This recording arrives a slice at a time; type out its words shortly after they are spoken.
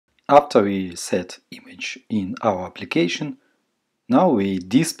After we set image in our application, now we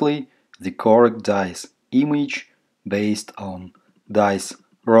display the correct dice image based on dice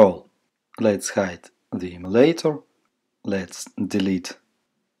role. Let's hide the emulator, let's delete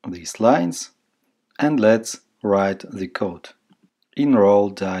these lines, and let's write the code in roll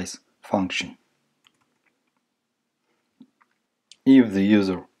dice function. If the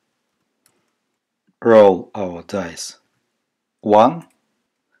user roll our dice 1,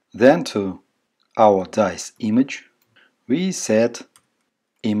 then to our dice image we set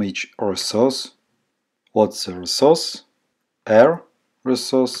image resource. What's the resource? R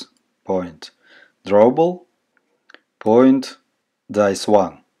resource point drawable point dice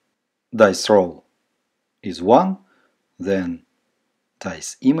 1. Dice roll is 1, then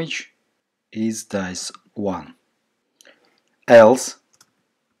dice image is dice 1. Else,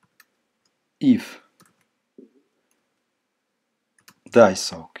 if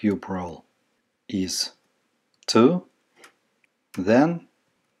dice or cube roll is 2, then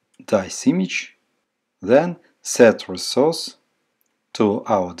dice image, then set resource to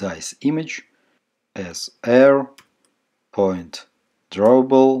our dice image as R point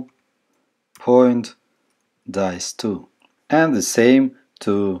drawable point dice 2, and the same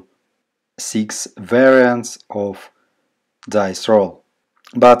to 6 variants of dice roll.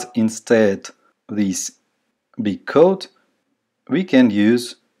 But instead this big code we can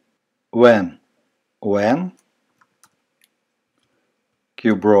use when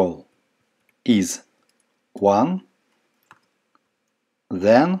cube roll is 1,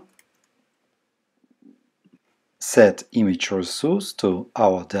 then set image resource to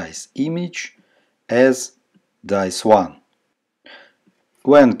our dice image as dice 1.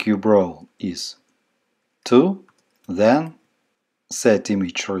 When cube roll is 2, then set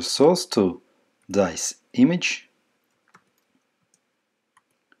image resource to dice image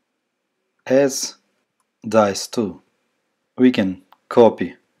as dice 2. We can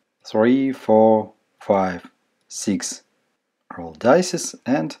copy 3, 4, 5, 6 roll dices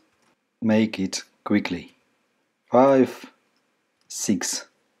and make it quickly. 5, 6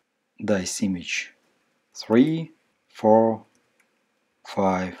 dice image, 3, 4,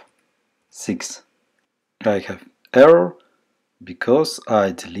 5, 6. I have error because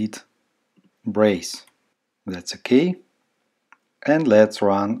I delete brace. That's okay. And let's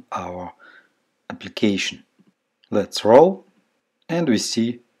run our application. Let's roll and we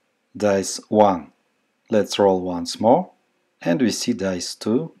see dice 1. Let's roll once more and we see dice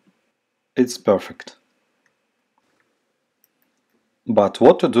 2. It's perfect. But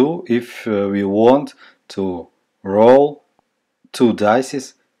what to do if we want to roll 2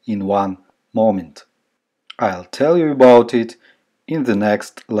 dices in one moment? I'll tell you about it in the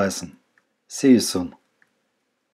next lesson. See you soon.